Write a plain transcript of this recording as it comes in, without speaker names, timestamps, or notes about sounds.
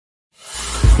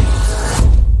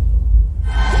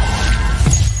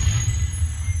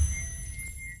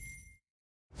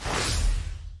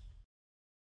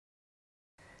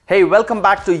Hey, welcome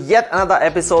back to yet another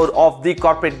episode of the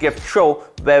Corporate Gift Show,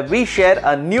 where we share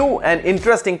a new and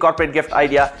interesting corporate gift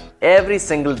idea every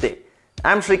single day.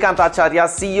 I'm Shrikant Acharya,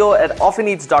 CEO at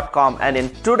OffiNeeds.com, and in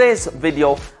today's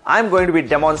video, I'm going to be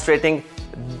demonstrating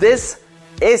this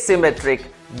asymmetric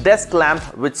desk lamp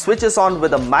which switches on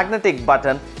with a magnetic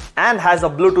button and has a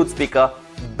Bluetooth speaker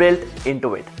built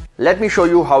into it. Let me show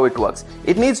you how it works.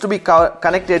 It needs to be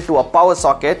connected to a power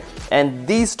socket, and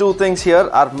these two things here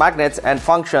are magnets and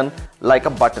function like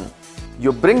a button.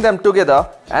 You bring them together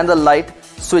and the light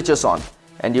switches on,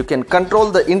 and you can control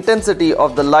the intensity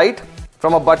of the light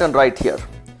from a button right here.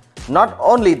 Not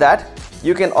only that,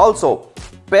 you can also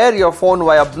pair your phone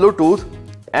via Bluetooth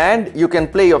and you can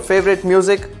play your favorite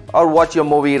music or watch your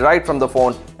movie right from the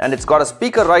phone, and it's got a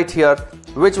speaker right here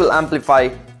which will amplify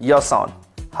your sound.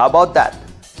 How about that?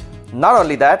 Not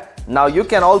only that, now you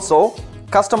can also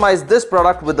customize this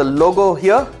product with the logo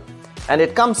here, and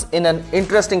it comes in an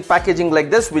interesting packaging like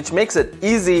this, which makes it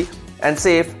easy and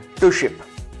safe to ship.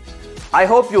 I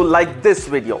hope you liked this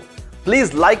video.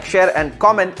 Please like, share and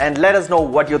comment and let us know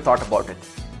what you thought about it.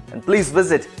 And please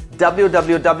visit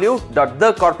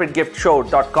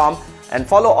www.thecorporategiftshow.com and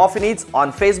follow OffiNeeds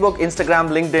on Facebook, Instagram,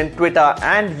 LinkedIn, Twitter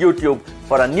and YouTube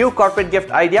for a new corporate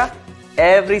gift idea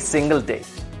every single day.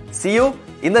 See you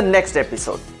in the next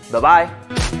episode.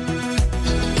 Bye-bye.